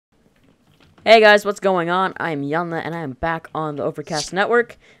Hey guys, what's going on? I am Yanna and I am back on the OverCast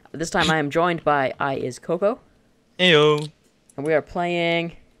network. This time I am joined by I is Coco. Heyo. And we are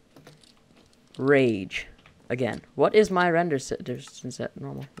playing Rage again. What is my render set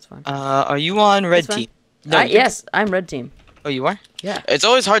normal? That's fine. Are you on red That's fine. team? No, Yes, I'm red team. Oh, you are? Yeah. It's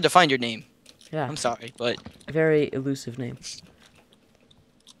always hard to find your name. Yeah. I'm sorry, but Very elusive name.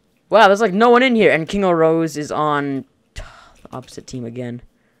 Wow, there's like no one in here, and King O'Rose is on the opposite team again.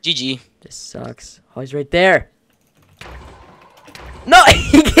 GG. This sucks. Oh, he's right there. No,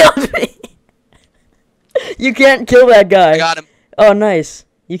 he killed me. You can't kill that guy. I got him. Oh, nice.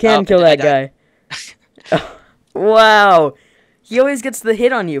 You can kill that guy. Wow. He always gets the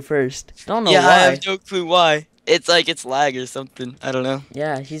hit on you first. Don't know Yeah, why. I have no clue why. It's like it's lag or something. I don't know.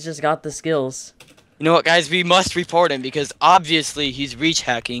 Yeah, he's just got the skills. You know what, guys? We must report him because obviously he's reach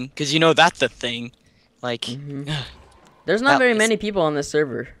hacking. Because you know that's the thing. Like, There's not That very was- many people on this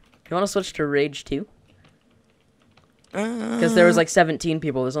server. You want to switch to Rage 2? Because because there was like 17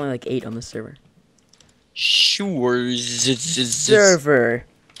 people. There's only like 8 on this server. sure. Server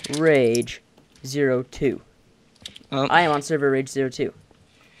Rage 02. Oh. I am on server Rage 02.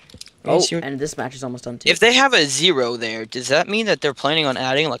 Oh, and this match is almost done too. If they have a 0 there, does that mean that they're planning on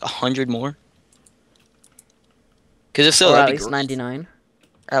adding like 100 more? Because if so, Or that'd at be least great. 99.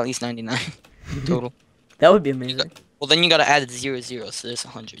 At least 99 total. That would be amazing. Well, then you gotta add 0, 0, so there's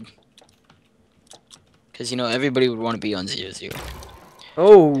 100. Because, you know, everybody would want to be on 0, 0.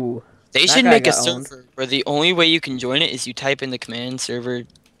 Oh. They That should guy make a got owned. server where the only way you can join it is you type in the command server,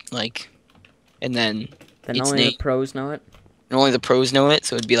 like, and then Then its only name. the pros know it. And only the pros know it,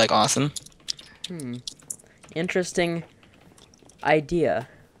 so it'd be, like, awesome. Interesting idea.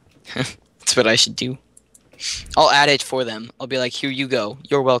 That's what I should do. I'll add it for them. I'll be like, here you go.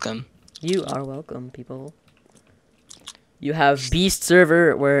 You're welcome. You are welcome, people. You have Beast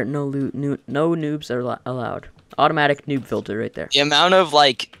server where no noobs are allowed. Automatic noob filter right there. The amount of,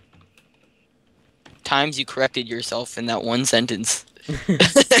 like, times you corrected yourself in that one sentence.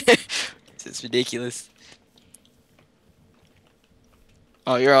 It's ridiculous.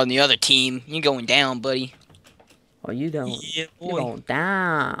 Oh, you're on the other team. You're going down, buddy. Oh, you don't. Yeah, You're going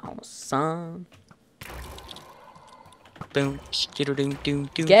down, son. Boom.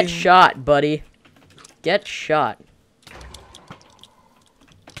 Get shot, buddy. Get shot.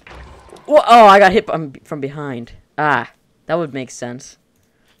 Whoa, oh, I got hit from behind. Ah, that would make sense.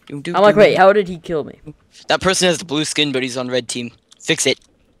 I'm like, wait, how did he kill me? That person has the blue skin, but he's on red team. Fix it.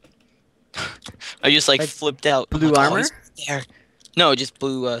 I just like Like flipped out. blue I'm like, oh, armor? he's there. No, just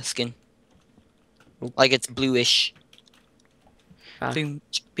blue skin. Like it's bluish. Ah. Boom,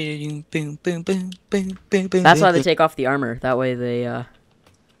 boom, boom, boom, boom, boom, That's why they take off the armor. That way they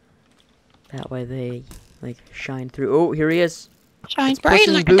like shine through. Oh, here he is. Shines It's bright Puss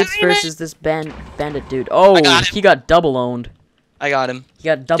in like a Boots diamond. versus this bandit dude. Oh, got him. he got double owned. I got him. He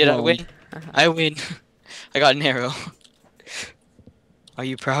got double Did I owned. win? I win. I got an arrow. Are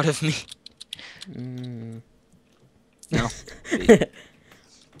you proud of me? No.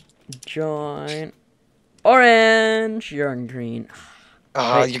 Join. Orange. You're on green.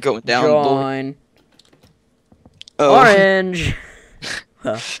 Oh, Wait, you're going down, boy. Join. Oh. Orange.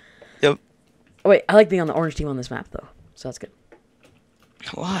 Huh. Yep. Oh, wait, I like being on the orange team on this map though, so that's good.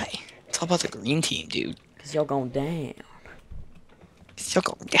 Why? It's all about the green team, dude. Cause y'all going down. You're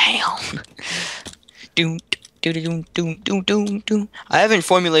going down. Doom, doom, doom, doom, doom, doom. I haven't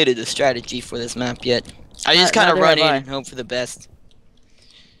formulated a strategy for this map yet. I just kind of neither run in have I. and hope for the best.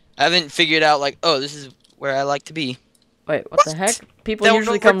 I haven't figured out, like, oh, this is where I like to be. Wait, what the heck? People That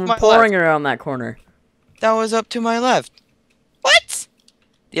usually was over to come my pouring around that corner. That was up to my left. What?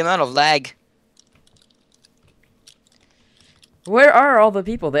 The amount of lag. Where are all the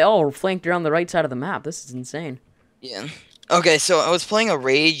people? They all flanked around the right side of the map. This is insane. Yeah. Okay, so I was playing a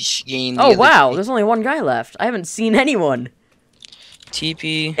Rage game. the Oh other wow, day. there's only one guy left. I haven't seen anyone.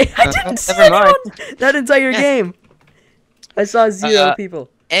 TP. I didn't see never mind. anyone that entire game. I saw 0 people.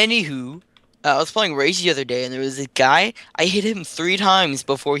 Anywho, I was playing Rage the other day, and there was a guy. I hit him 3 times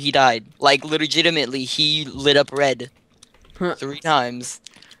before he died. Like, legitimately, he lit up red. Huh. 3 times.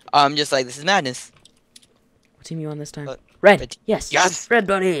 I'm just like, this is madness. What team you on this time? Red. Red. Yes. Yes. Red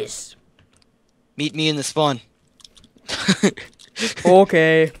buddies. Meet me in the spawn.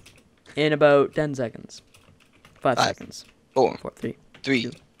 Okay. In about 10 seconds. 5 5, seconds. 4, 4, 3.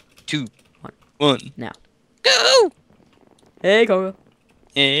 3, 2, 1. 1. Now. Go! Hey, Coco.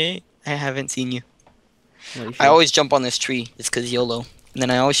 Hey, I haven't seen you. Well, you I should. always jump on this tree. It's because YOLO. And then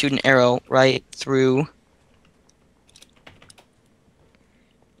I always shoot an arrow right through.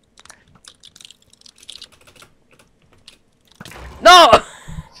 No!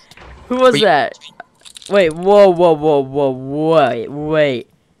 Who was Wait. that? Wait, wait.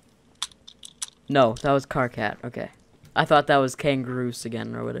 No, that was Carcat. Okay. I thought that was Kangaroos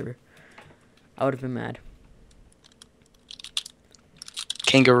again or whatever. I would have been mad.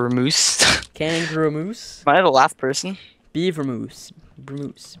 Kangaroo moose. Kangaroo moose? Am I the last person? Beaver moose.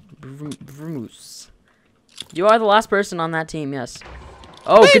 Vermoose. You are the last person on that team, yes.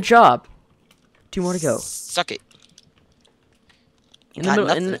 Oh, good job. 2 more to go. Suck it. In the middle,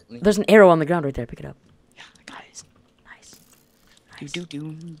 there's an arrow on the ground right there. Pick it up. Yeah, guys. Nice.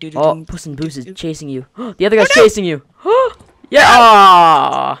 Oh, Puss in Boots is chasing you. The other guy's chasing you. Yeah.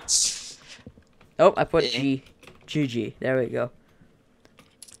 Aww. Oh, I put GG. There we go.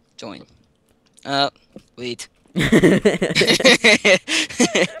 Join. Wait. Wait,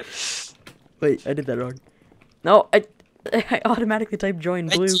 I did that wrong. No, I automatically typed join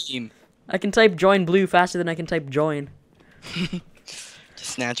blue. Team. I can type join blue faster than I can type join.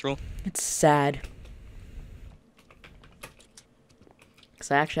 Just natural. It's sad.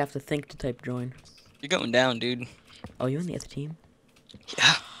 Because I actually have to think to type join. You're going down, dude. Oh, you on the other team?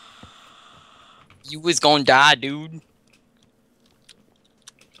 Yeah. You was gonna die, dude.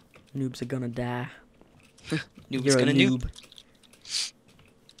 Noobs are gonna die. Noob's You're gonna a noob.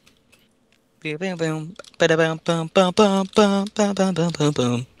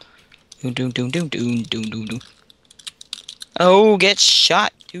 Oh, get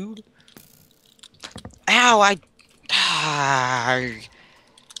shot, dude. Ow,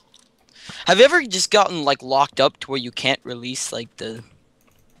 Have you ever just gotten, like, locked up to where you can't release, like, the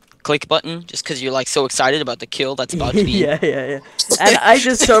click button just because you're, like, so excited about the kill that's about to be... yeah. And I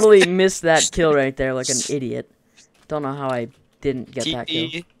just totally missed that kill right there like an idiot. Don't know how I didn't get that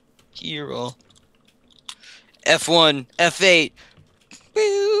kill. Hero. F1, F8.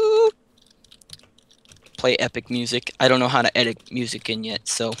 Woo! Play epic music. I don't know how to edit music in yet,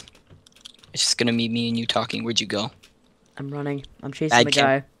 so it's just gonna be me and you talking. Where'd you go? I'm running. I'm chasing the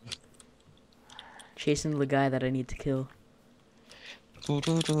guy. Chasing the guy that I need to kill.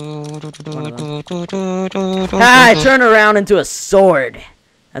 I turn around into a sword.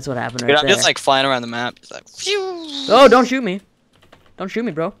 That's what happened right Dude, there. I'm just like flying around the map. It's like, phew. Oh, don't shoot me. Don't shoot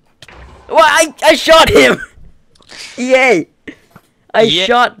me, bro. Well, I shot him. Yay. I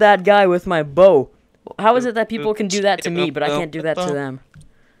shot that guy with my bow. How is it that people can do that to me, but I can't do that to them?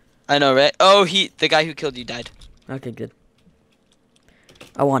 I know, right? Oh, the guy who killed you died. Okay, good.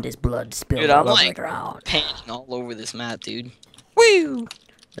 I want his blood spilled Dude, all I'm over like the ground. painting all over this map, dude. Woo!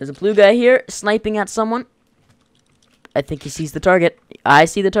 There's a blue guy here sniping at someone. I think he sees the target. I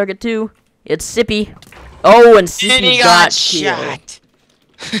see the target too. It's Sippy. Oh, and Sippy got shot.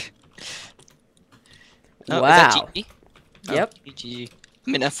 Oh, wow. is that GG? Yep. Oh, GG.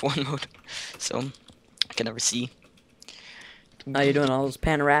 I'm in F1 mode, so I can never see. Are you doing all those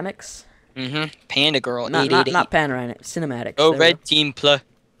panoramics? Mm-hmm. Panda girl. Not panoramic. Cinematics. Oh, red team play.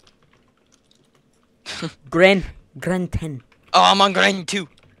 Gran 10. Oh, I'm on grind 2.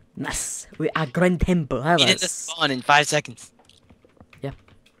 Nice. We are Gran Tempo. He did the spawn in 5 seconds. Yeah.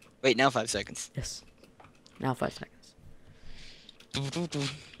 Wait, now 5 seconds. Yes. Now 5 seconds.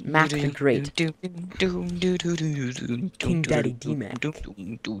 Mac the Great. King Daddy D-Mac.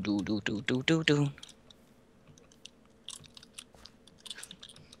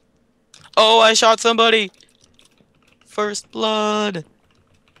 Oh, I shot somebody! First blood!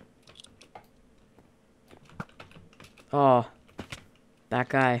 Oh. That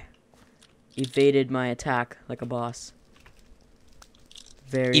guy evaded my attack like a boss.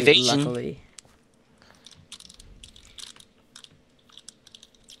 Very Evasion. luckily.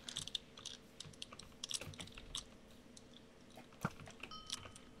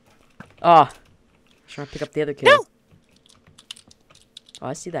 Oh. Trying to pick up the other kid. No. Oh,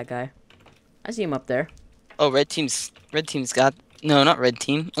 I see that guy. I see him up there. Oh, red team's got... No, not red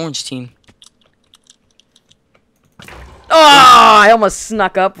team. Orange team. Oh, I almost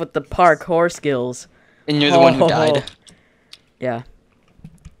snuck up with the parkour skills. And you're the one who died. Yeah.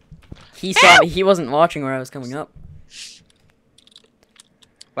 He saw me. He wasn't watching where I was coming up.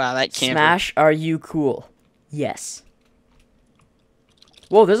 Wow, that camper. Smash, are you cool? Yes.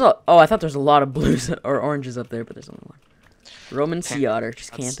 Whoa, there's a... Oh, I thought there's a lot of blues or oranges up there, but there's only one. Roman Sea Otter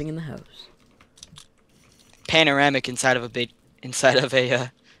just camping in the house. Panoramic inside of a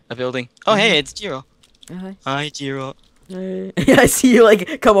building. Oh, hey, it's Jiro. Hi. Hi, Jiro. Hey. I see you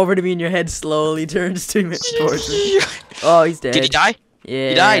like come over to me and your head slowly turns to me towards me. Oh, he's dead. Did he die? Yeah,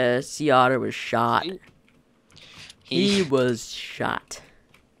 he died. Sea Otter was shot. He was shot.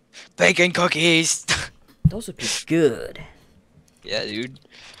 Bacon cookies. Those would be good. Yeah, dude.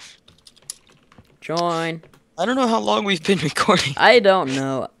 Join. I don't know how long we've been recording. I don't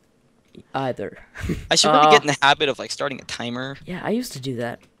know.